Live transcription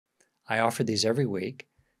I offer these every week,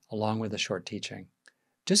 along with a short teaching.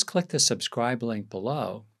 Just click the subscribe link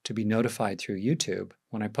below to be notified through YouTube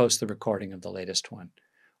when I post the recording of the latest one.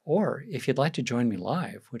 Or if you'd like to join me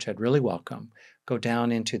live, which I'd really welcome, go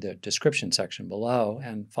down into the description section below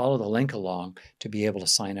and follow the link along to be able to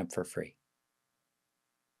sign up for free.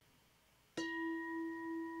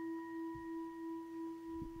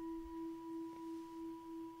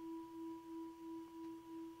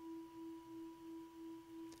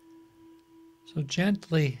 So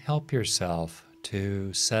gently help yourself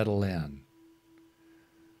to settle in.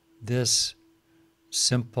 This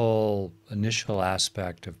simple initial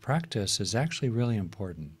aspect of practice is actually really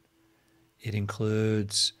important. It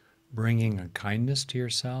includes bringing a kindness to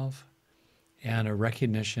yourself and a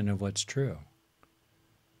recognition of what's true.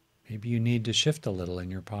 Maybe you need to shift a little in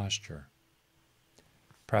your posture.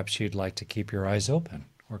 Perhaps you'd like to keep your eyes open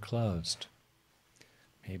or closed.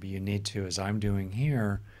 Maybe you need to, as I'm doing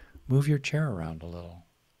here, move your chair around a little.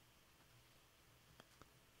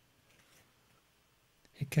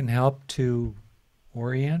 It can help to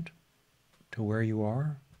orient to where you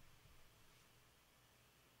are.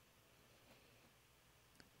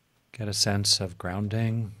 Get a sense of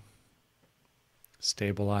grounding,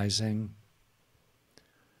 stabilizing.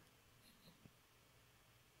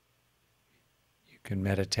 You can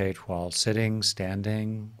meditate while sitting,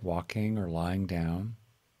 standing, walking, or lying down.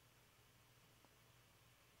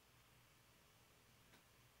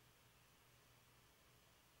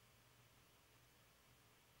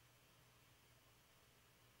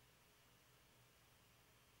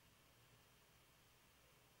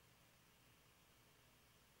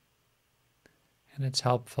 And it's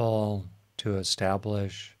helpful to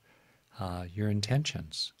establish your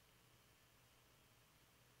intentions,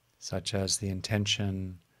 such as the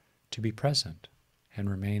intention to be present and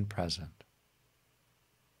remain present.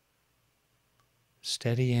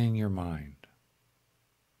 Steadying your mind,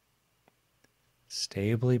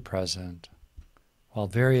 stably present, while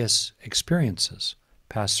various experiences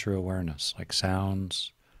pass through awareness, like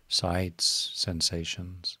sounds, sights,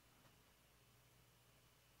 sensations.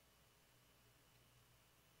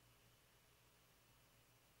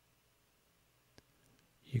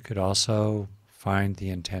 You could also find the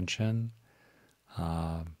intention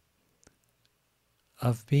of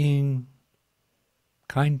being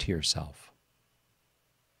kind to yourself,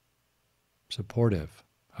 supportive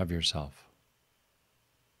of yourself.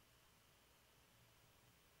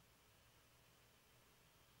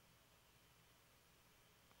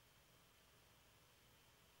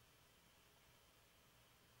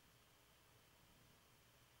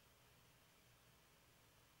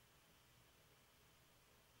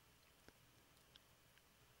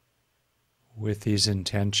 With these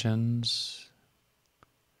intentions,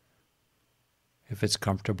 if it's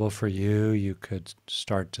comfortable for you, you could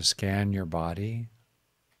start to scan your body.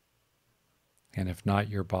 And if not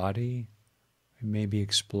your body, maybe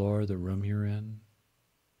explore the room you're in.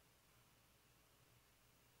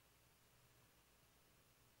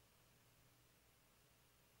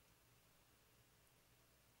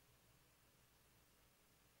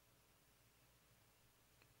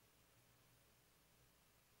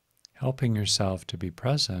 Helping yourself to be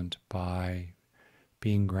present by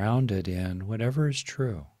being grounded in whatever is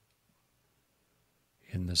true,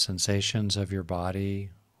 in the sensations of your body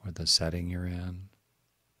or the setting you're in.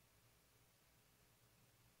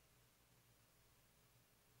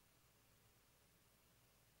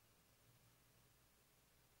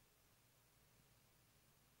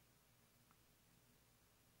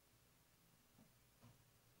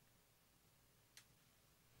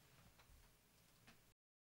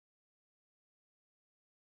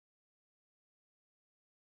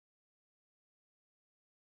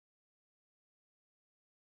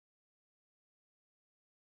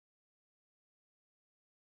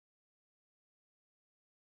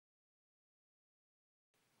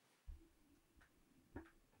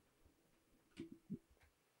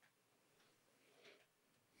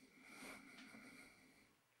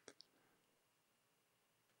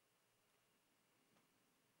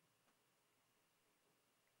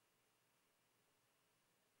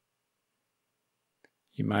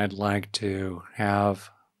 You might like to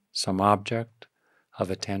have some object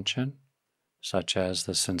of attention, such as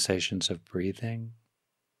the sensations of breathing,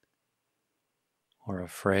 or a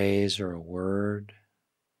phrase or a word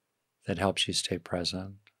that helps you stay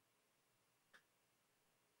present.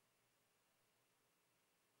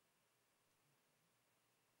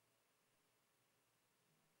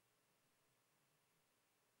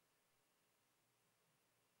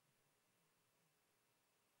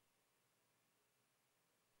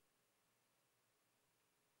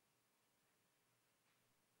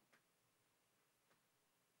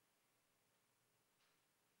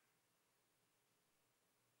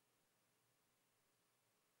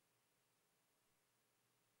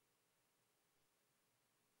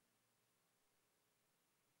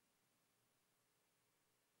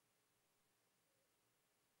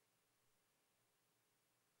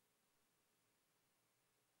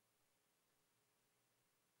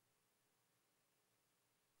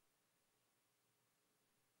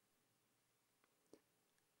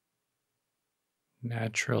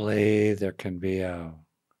 Naturally, there can be a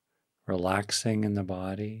relaxing in the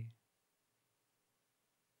body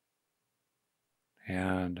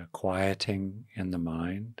and a quieting in the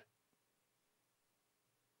mind.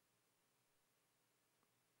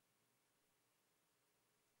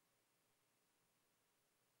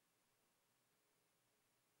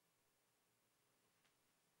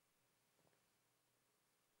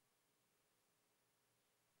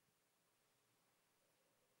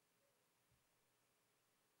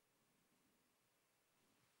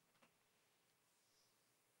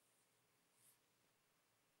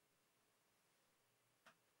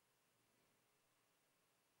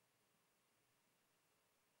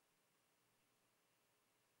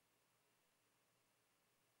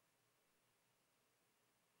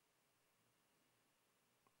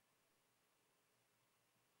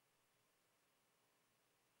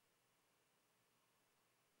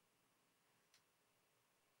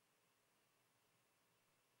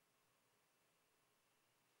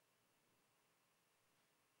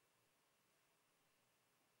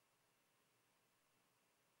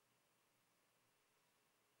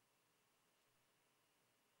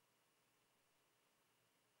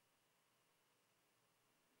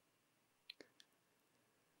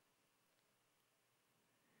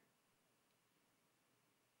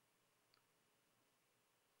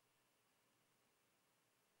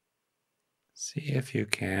 See if you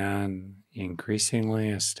can increasingly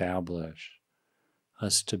establish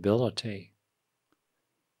a stability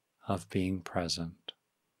of being present,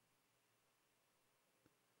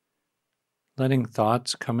 letting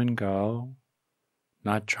thoughts come and go,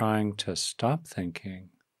 not trying to stop thinking,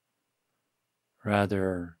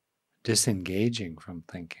 rather disengaging from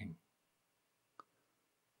thinking,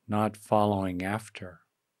 not following after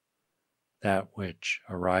that which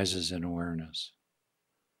arises in awareness.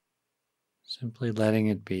 Simply letting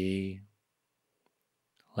it be,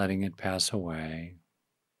 letting it pass away.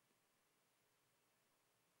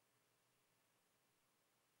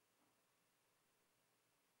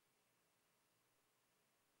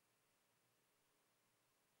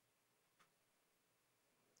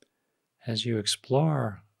 As you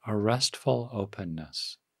explore a restful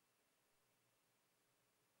openness.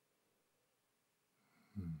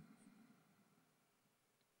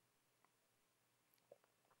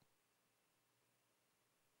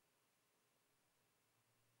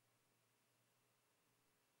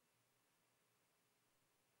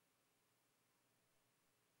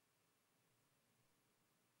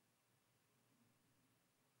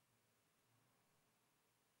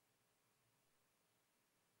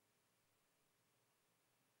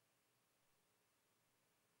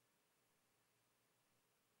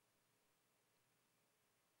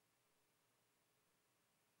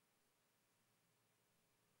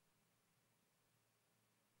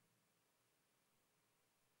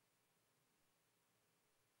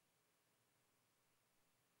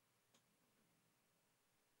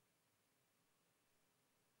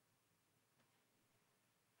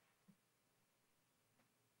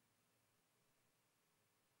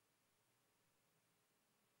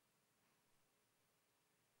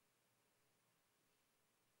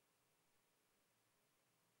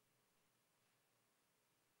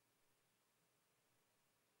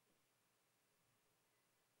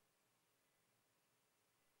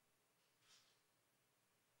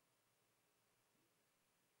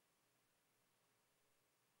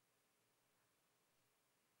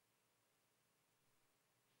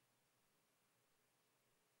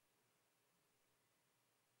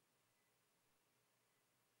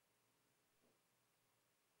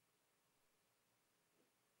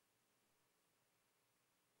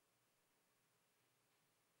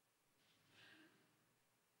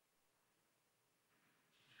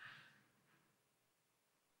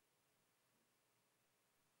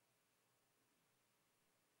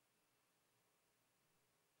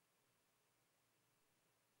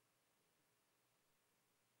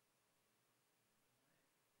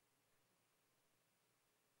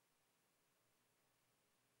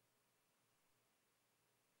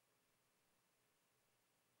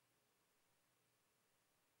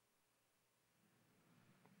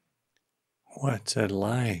 What's it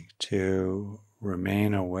like to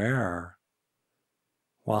remain aware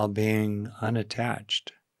while being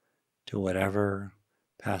unattached to whatever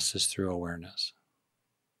passes through awareness?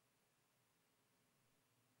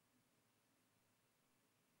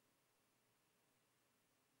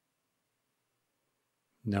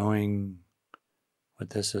 Knowing what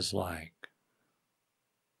this is like.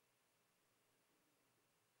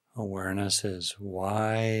 Awareness is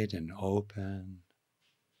wide and open,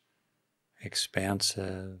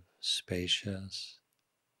 expansive, spacious.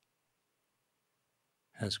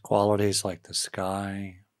 has qualities like the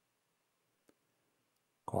sky,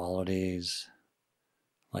 qualities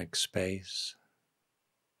like space,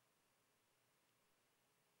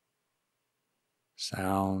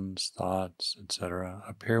 sounds, thoughts, etc.,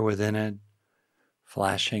 appear within it,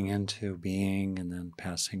 flashing into being and then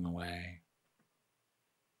passing away.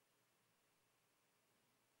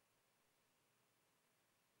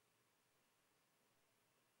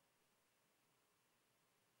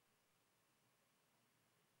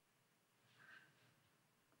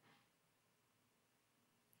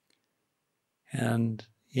 And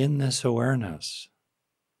in this awareness,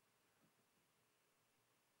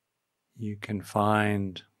 you can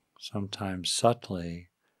find, sometimes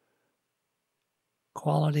subtly,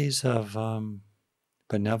 qualities of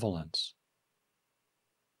benevolence,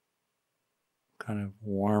 kind of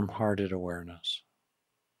warm-hearted awareness.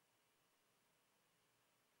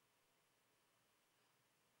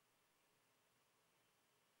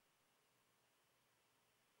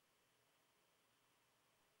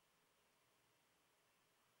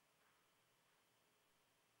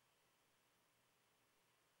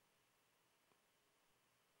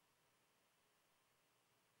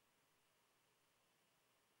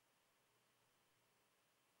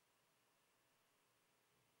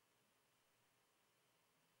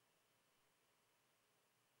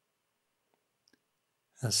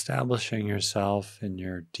 Establishing yourself in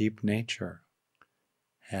your deep nature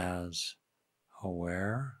as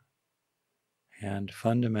aware and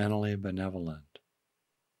fundamentally benevolent,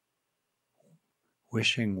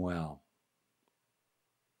 wishing well.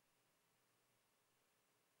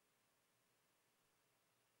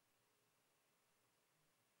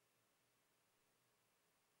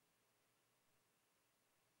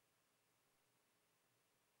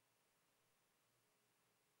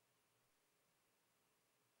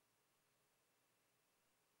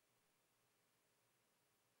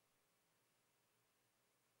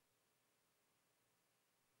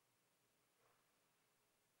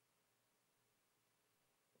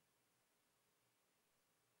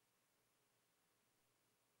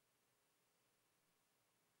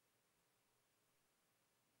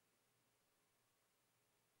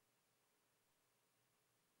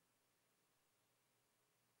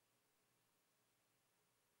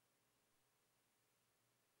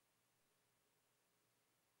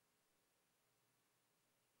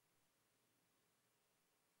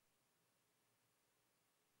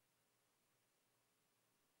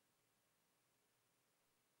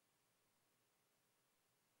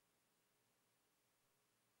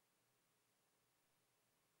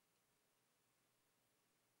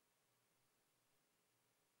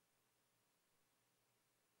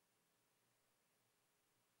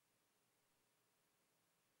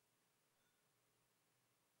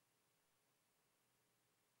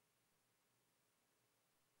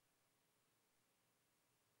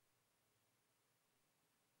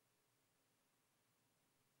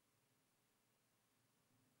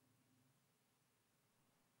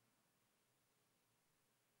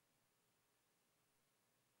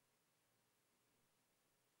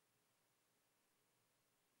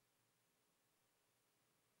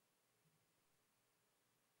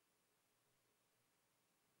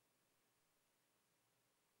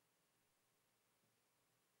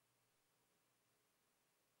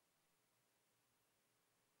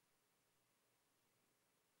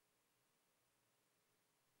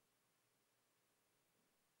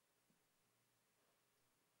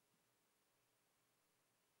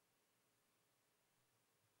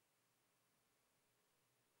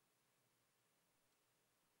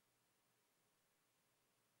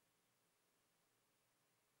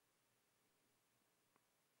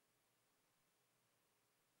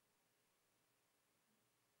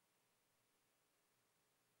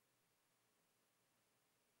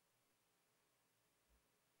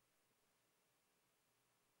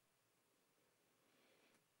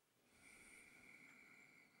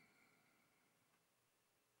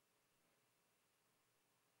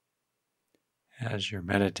 As your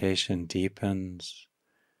meditation deepens,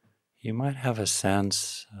 you might have a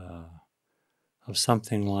sense of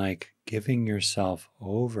something like giving yourself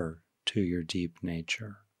over to your deep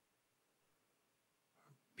nature,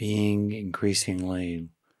 being increasingly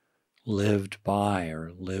lived by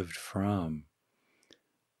or lived from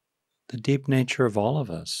the deep nature of all of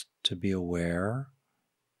us, to be aware,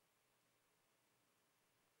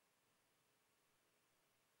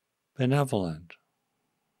 benevolent,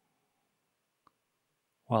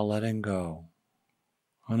 while letting go,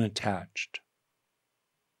 unattached,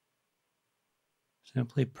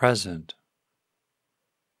 simply present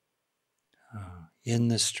in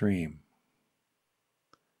the stream,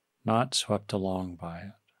 not swept along by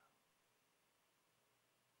it.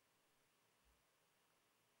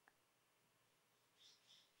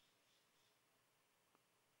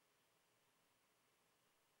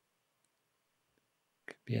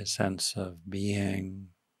 Could be a sense of being,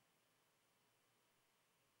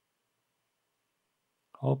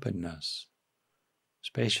 openness,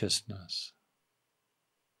 spaciousness,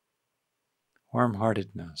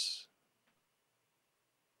 warm-heartedness,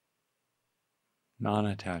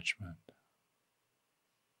 non-attachment.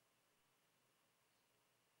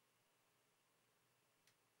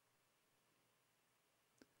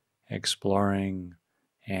 Exploring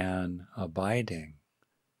and abiding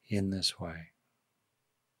in this way.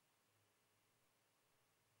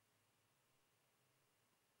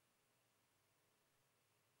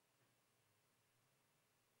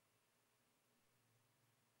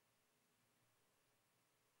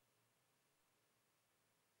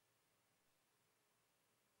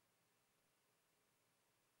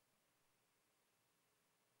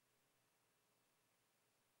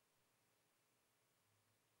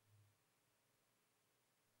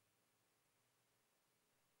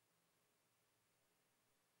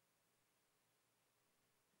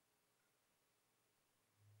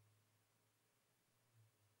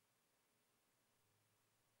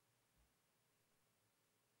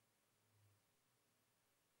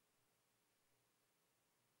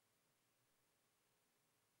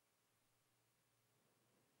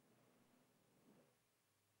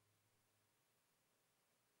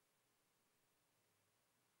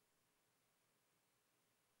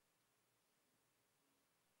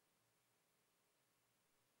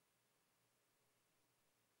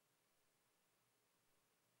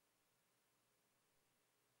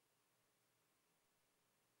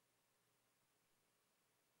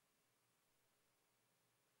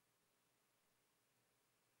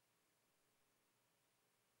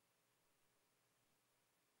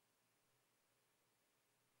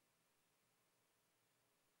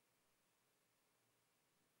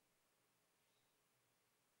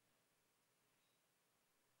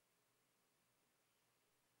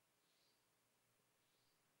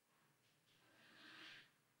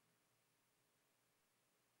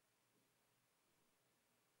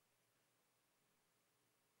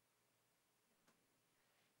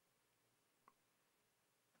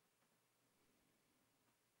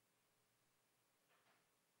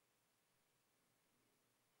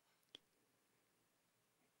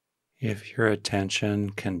 If your attention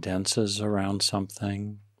condenses around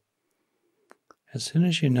something, as soon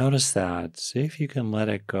as you notice that, see if you can let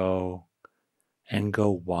it go and go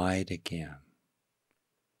wide again,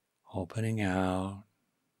 opening out,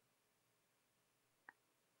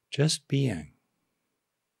 just being,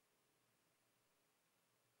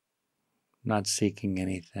 not seeking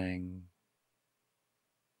anything,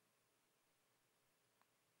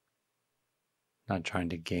 not trying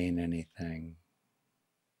to gain anything.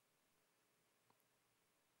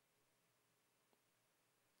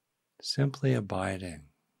 Simply abiding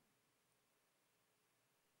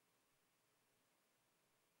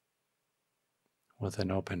with an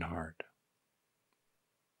open heart.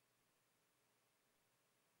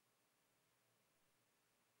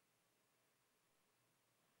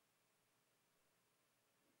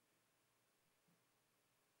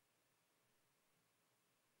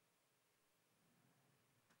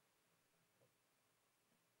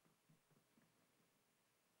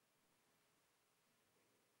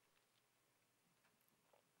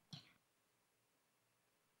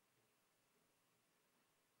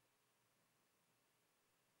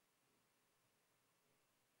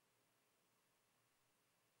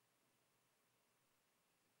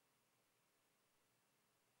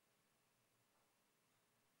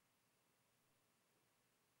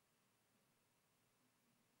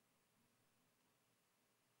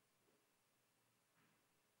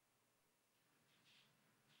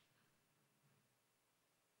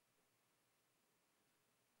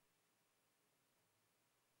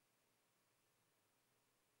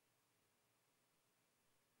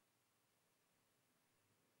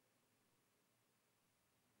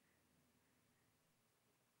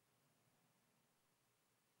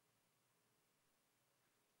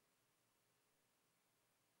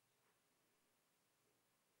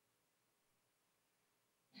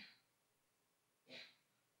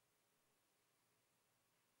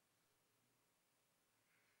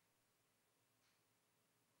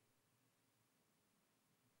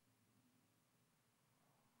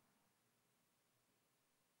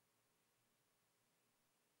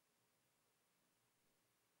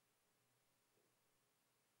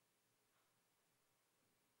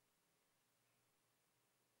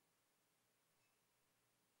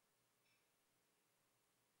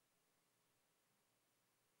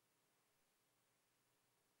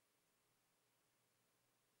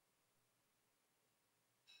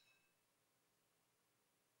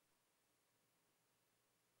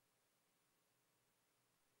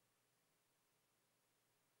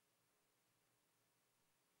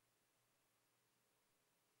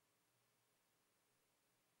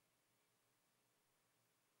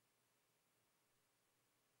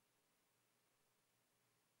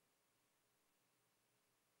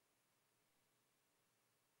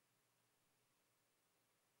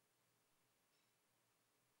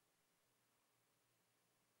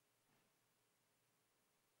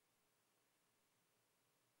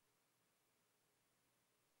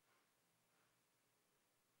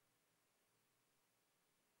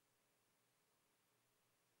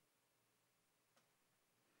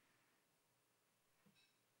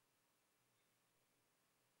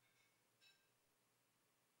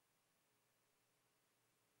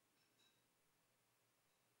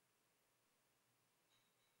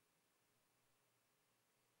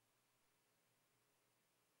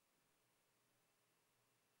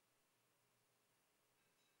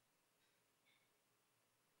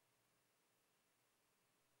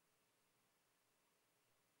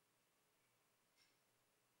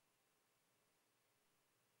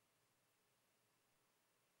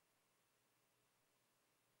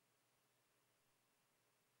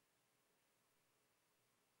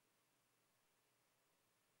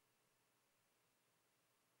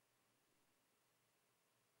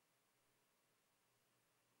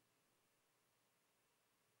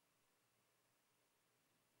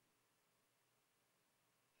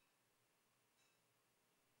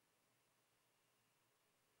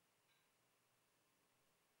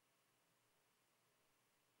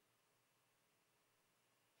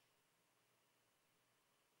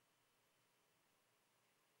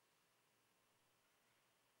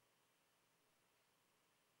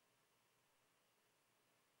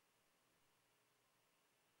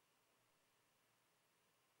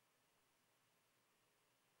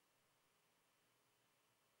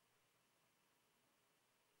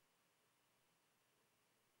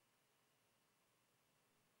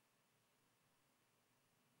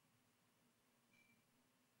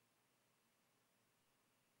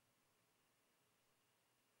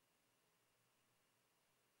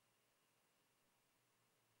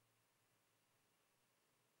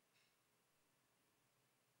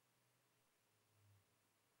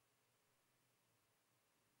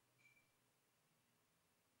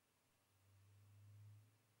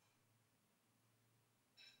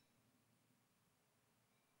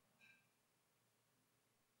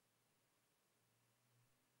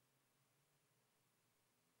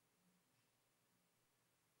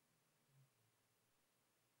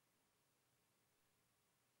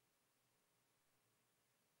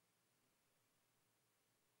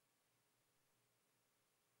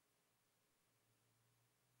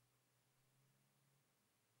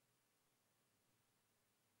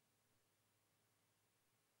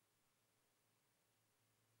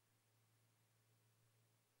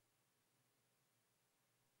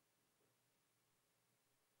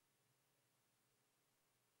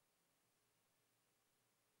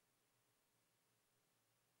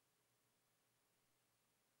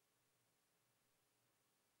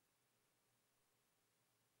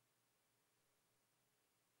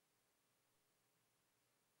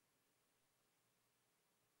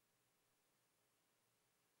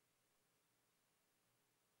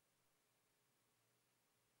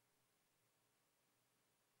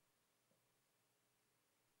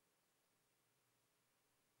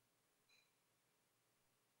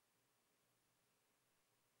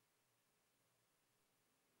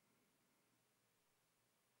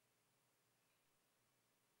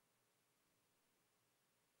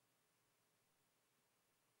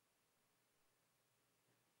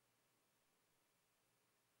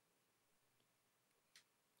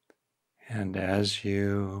 And as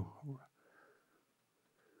you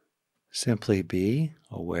simply be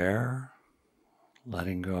aware,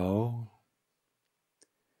 letting go,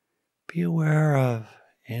 be aware of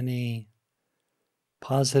any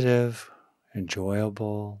positive,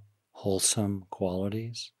 enjoyable, wholesome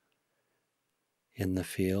qualities in the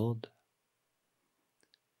field,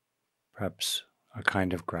 perhaps a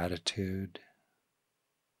kind of gratitude,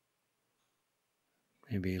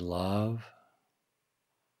 maybe love,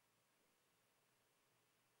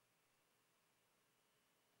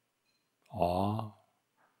 awe,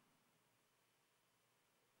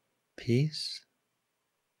 peace,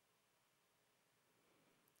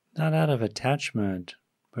 not out of attachment,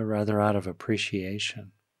 but rather out of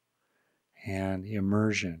appreciation and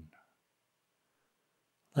immersion.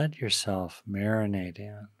 Let yourself marinate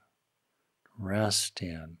in, rest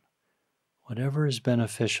in whatever is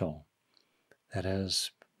beneficial that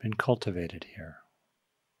has been cultivated here.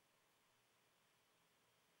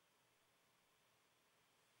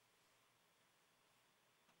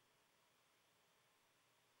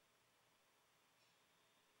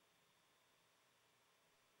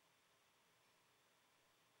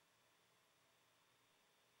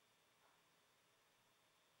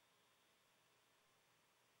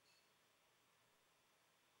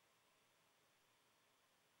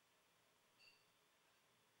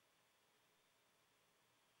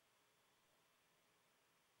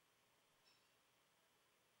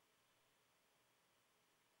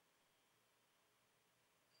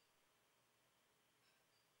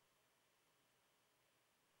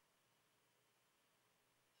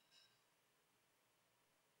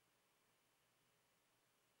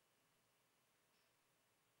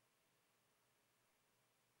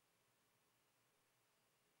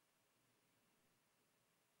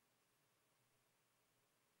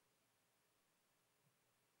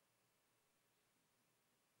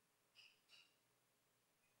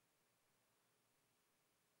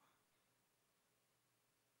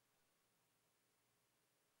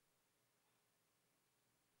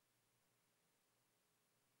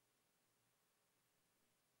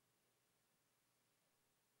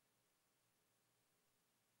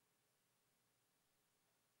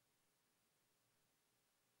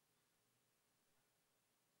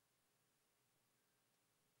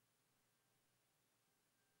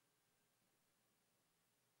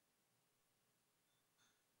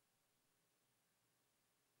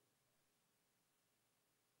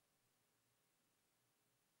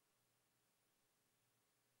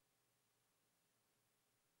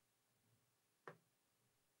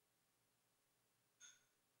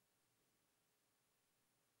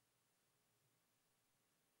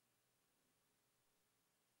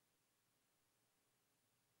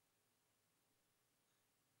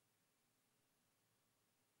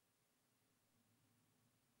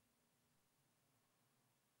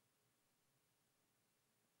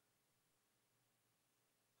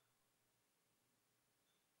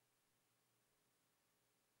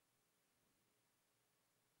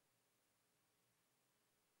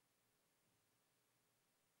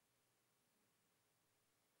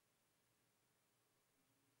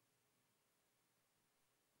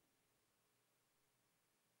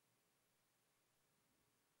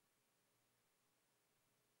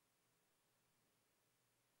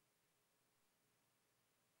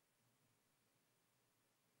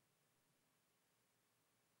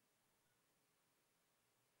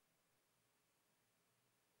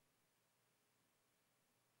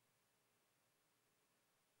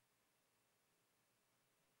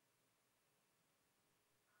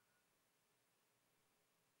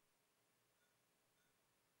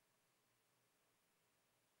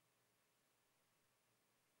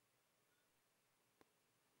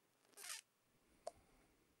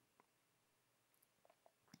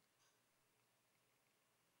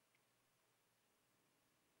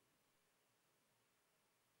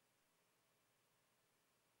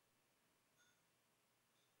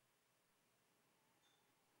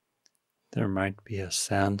 There might be a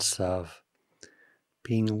sense of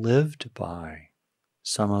being lived by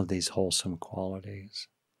some of these wholesome qualities: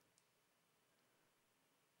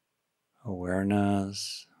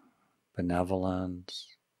 awareness, benevolence,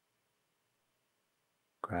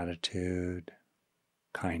 gratitude,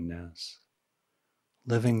 kindness,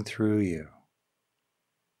 living through you,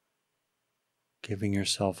 giving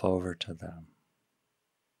yourself over to them,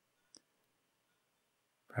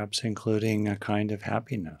 perhaps including a kind of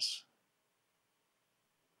happiness,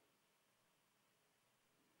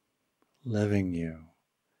 living you,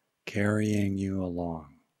 carrying you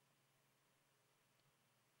along.